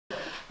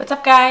What's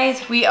up,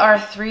 guys? We are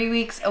 3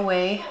 weeks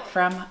away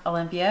from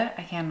Olympia.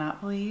 I cannot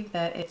believe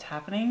that it's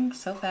happening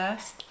so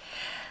fast.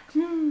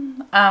 We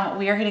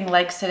are hitting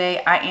legs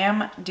today. I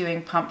am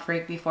doing pump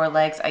freak before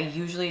legs. I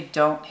usually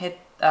don't hit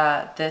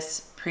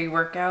this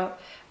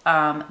pre-workout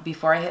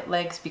before I hit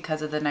legs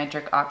because of the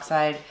nitric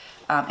oxide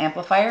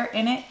amplifier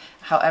in it.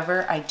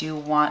 However, I do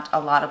want a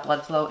lot of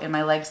blood flow in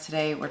my legs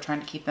today. We're trying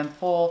to keep them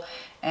full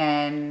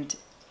and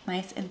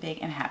nice and big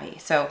and happy.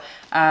 So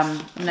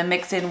I'm gonna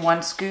mix in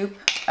 1 scoop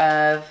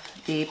of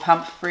the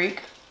Pump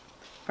Freak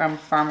from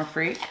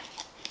PHARMAFREAK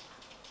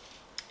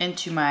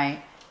into my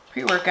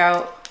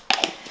pre-workout.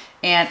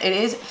 And it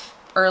is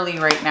early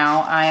right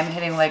now. I am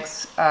hitting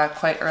legs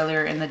quite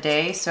earlier in the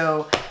day.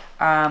 So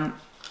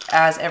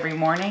as every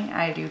morning,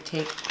 I do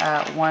take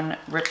 1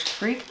 ripped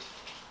freak.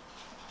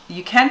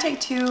 You can take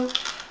 2.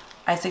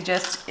 I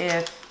suggest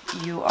if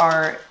you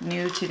are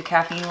new to the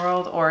caffeine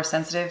world or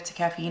sensitive to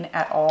caffeine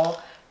at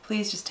all,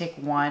 please just take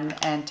 1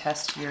 and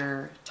test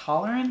your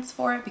tolerance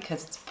for it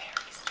because it's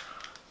very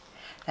strong.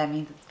 That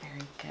means it's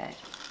very good.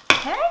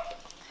 Okay?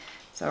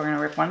 So we're gonna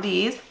rip 1 of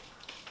these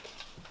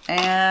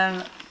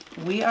and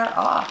we are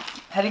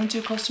off, heading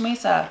to Costa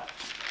Mesa.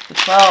 The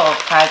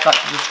 12 has got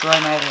to destroy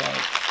my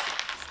legs.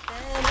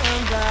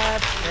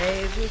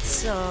 Favorite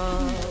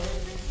song,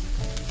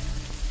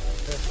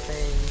 the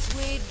things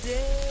we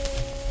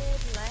did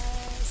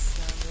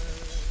last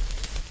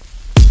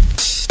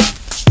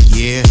summer.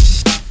 Yeah.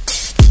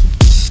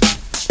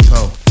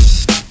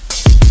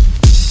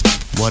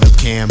 What up,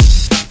 Cam?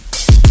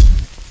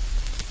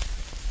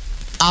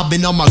 I've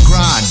been on my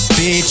grind,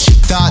 bitch.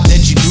 Thought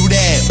that you knew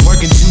that.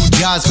 Working 2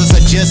 jobs cause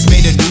I just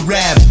made a new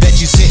rap. Bet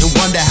you sit and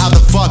wonder how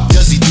the fuck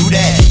does he do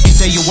that? You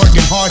say you're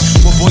working hard,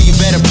 well boy you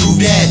better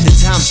prove that. The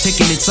time's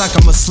ticking, it's like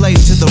I'm a slave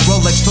to the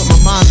Rolex. Put my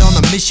mind on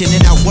a mission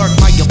and I work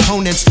my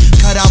opponents.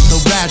 Cut out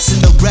the rats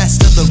and the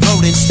rest of the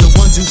rodents. The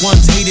ones who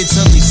once hated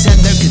suddenly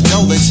send their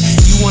condolence.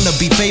 You wanna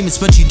be famous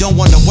but you don't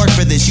wanna work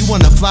for this. You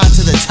wanna fly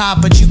to the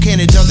top but you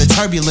can't endure the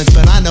turbulence.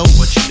 But I know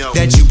what you know,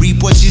 that you reap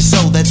what you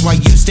sow. That's why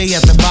you stay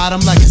at the bottom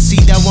like a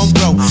seed that won't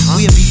grow.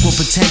 We have equal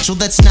potential,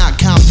 that's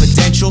not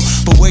confidential.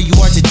 But where you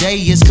are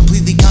today is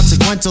completely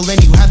consequential.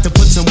 And you have to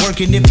put some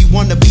work in if you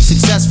want to be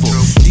successful.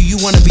 Do you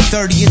want to be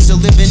 30 and still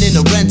living in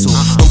a rental?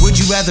 Or would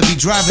you rather be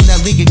driving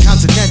that Lincoln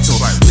Continental?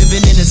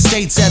 Living in the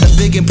States at a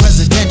big and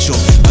presidential.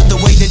 But the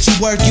way that you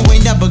work, you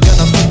ain't never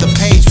gonna flip the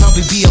page.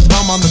 Probably be a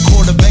bum on the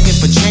corner begging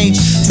for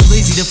change. Too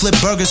lazy to flip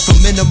burgers for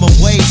minimum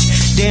wage.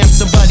 Damn,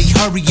 somebody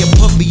hurry and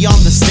put me on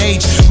the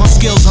stage. My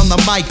skills on the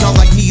mic are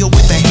like Neo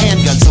with a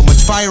handgun. So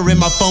much fire in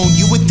my phone,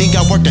 you would think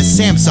I worked at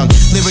Samsung.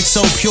 Lyrics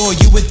so pure,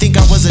 you would think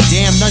I was a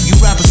damn nut. You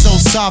rappers so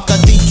soft, I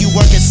think you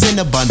work at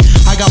Cinnabon.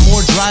 I got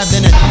more drive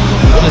than a...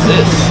 What is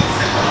this?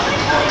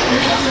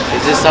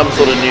 Is this some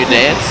sort of new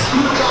dance?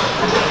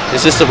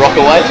 Is this the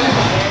rockaway?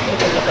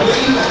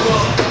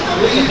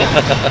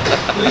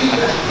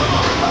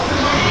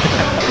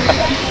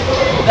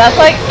 That's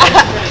like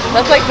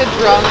the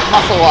drunk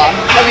muscle walk.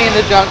 I mean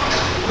the drunk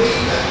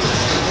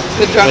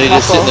When you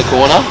just sit in the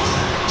corner?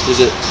 Is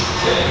it?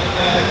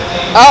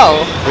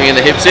 Oh. Bringing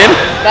the hips in?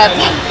 That's...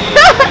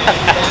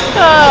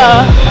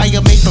 I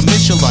am made from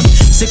Michelin,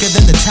 sicker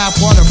than the tap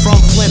water from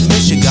Flint,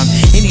 Michigan.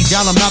 Any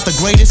doubt I'm not the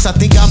greatest, I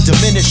think I'm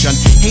diminishing.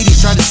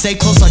 Hades try to stay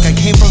close like I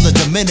came from the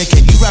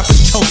Dominican. You rappers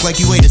choke like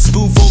you ate a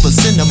spoonful of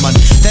cinnamon.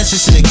 That's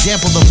just an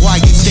example of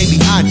why you stay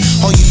behind.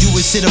 All you do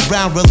is sit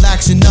around,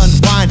 relax and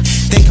unwind.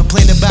 Then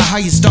complain about how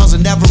your stars are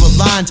never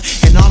aligned.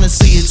 And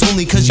honestly, it's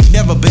only cause you've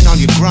never been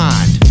on your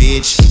grind.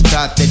 Bitch,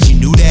 thought that you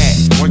knew that.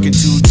 Working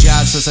 2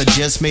 jobs since I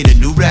just made a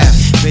new rap.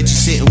 Bet you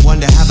sit and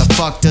wonder how the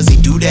fuck does he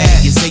do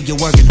that? You say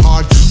you're working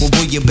hard, well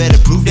boy you better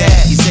prove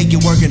that. You say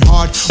you're working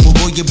hard, well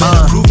boy you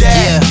better prove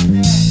that.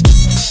 Yeah.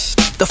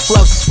 The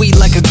flow sweet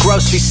like a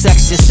grocery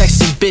section.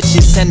 Sexy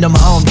bitches, send them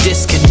home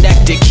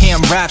disconnected.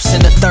 Cam raps in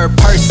the 3rd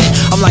person.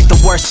 I'm like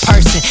the worst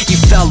person. You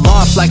fell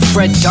off like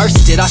Fred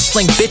Durst did. I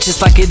sling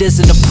bitches like it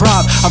isn't a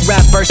prop. I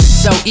rap verses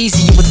so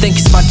easy you would think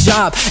it's my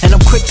job. And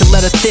I'm quick to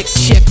let a thick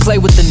chick play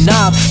with the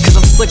knob. Cause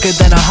I'm slicker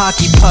than a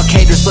hockey puck.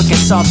 Haters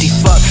looking salty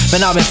fuck.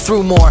 Man, I've been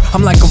through more.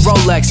 I'm like a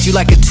Rolex, you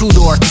like a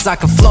 2-door. Cause I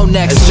can flow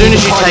next. As soon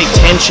as you take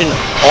tension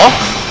off,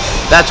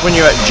 that's when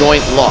you're at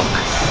joint lock.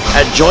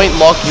 At joint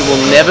lock, you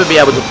will never be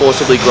able to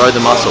forcibly grow the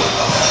muscle.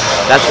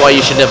 That's why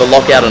you should never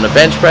lock out on a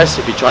bench press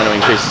if you're trying to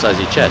increase the size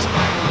of your chest.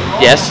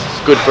 Yes,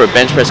 it's good for a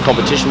bench press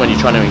competition when you're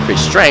trying to increase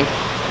strength,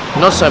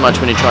 not so much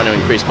when you're trying to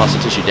increase muscle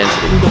tissue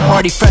density.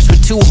 Party fresh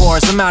with 2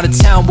 whores, I'm out of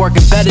town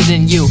working better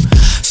than you.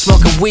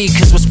 Smoking weed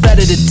cause what's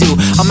better to do?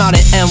 I'm out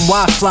at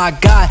NY, fly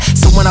guy,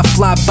 so when I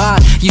fly by,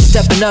 you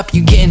stepping up,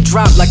 you getting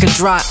dropped like a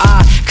dry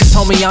eye. Cause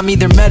homie, I'm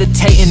either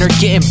meditating or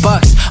getting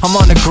bucks. I'm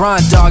on the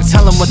grind, dog,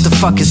 tell him what the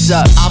fuck is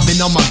up. I've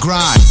been on my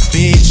grind,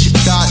 bitch,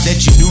 thought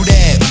that you knew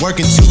that.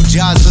 Working 2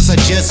 jobs since I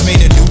just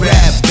made a new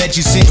rap. Bet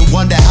you sit and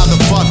wonder how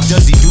the fuck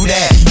does he do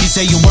that? You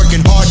say you're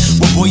working hard,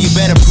 well boy you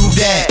better prove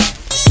that.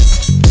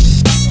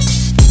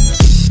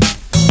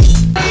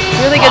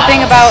 Really good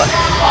thing about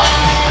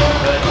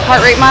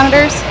heart rate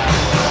monitors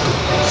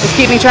is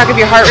keeping track of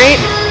your heart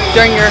rate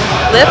during your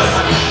lifts.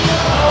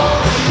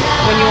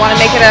 want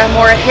to make it a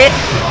more hit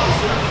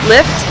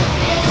lift,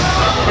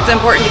 it's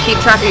important to keep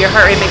track of your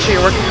heart rate, make sure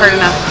you're working hard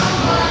enough,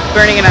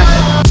 burning enough.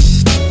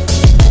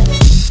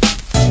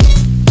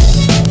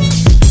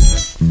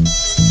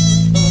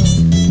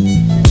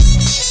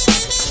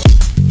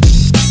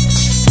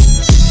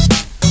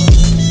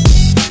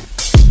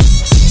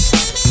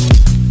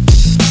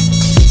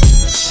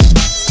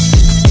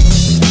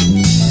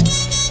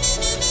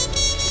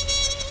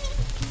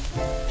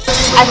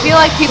 I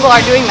feel like people are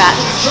doing that.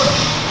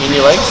 In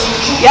your legs?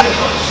 Yep.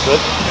 Good.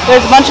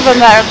 There's a bunch of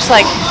them that are just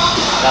like,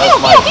 That was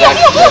my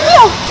exactly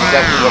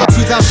what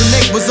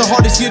 2008 was the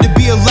hardest year to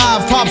be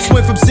alive. Pops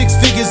went from 6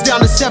 figures down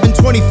to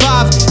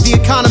 725. The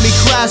economy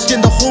crashed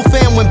and the whole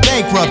fam went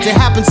bankrupt. It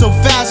happened so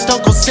fast,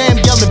 Uncle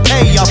Sam yelling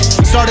pay up.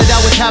 Started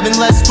out with having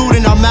less food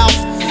in our mouth,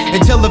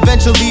 until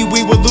eventually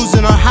we were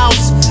losing our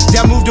house.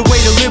 Dad moved away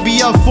to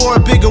Libya for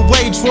a bigger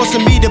wage,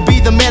 forcing me to be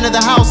the man of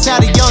the house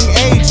at a young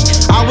age.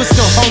 I was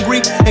still hungry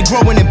and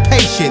growing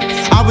impatient.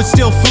 I would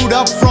steal food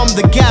up from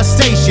the gas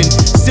station,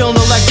 stealing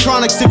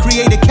electronics to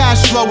create a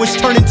cash flow, which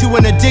turned into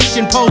an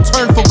addiction. Pole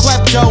turned for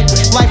klepto.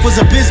 Life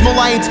was abysmal,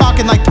 I ain't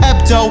talking like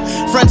Pepto.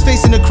 Friends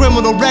facing a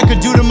criminal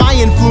record due to my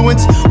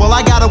influence, while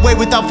I got away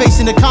without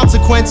facing the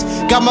consequence.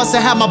 God must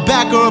have had my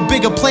back or a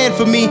bigger plan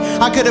for me.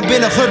 I could have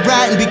been a hood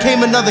rat and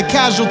became another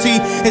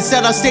casualty.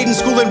 Instead I stayed in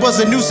school and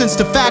was a nuisance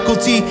to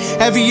faculty.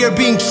 Every year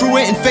being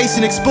truant and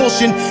facing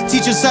expulsion.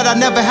 Teachers said I'd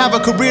never have a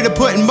career to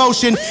put in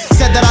motion.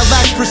 Said that I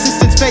lacked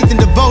persistence, faith, and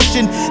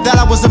devotion. That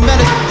I was a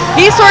menace.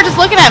 he's sort of just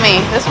looking at me.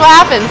 That's what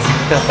happens.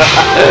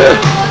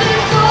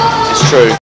 It's true.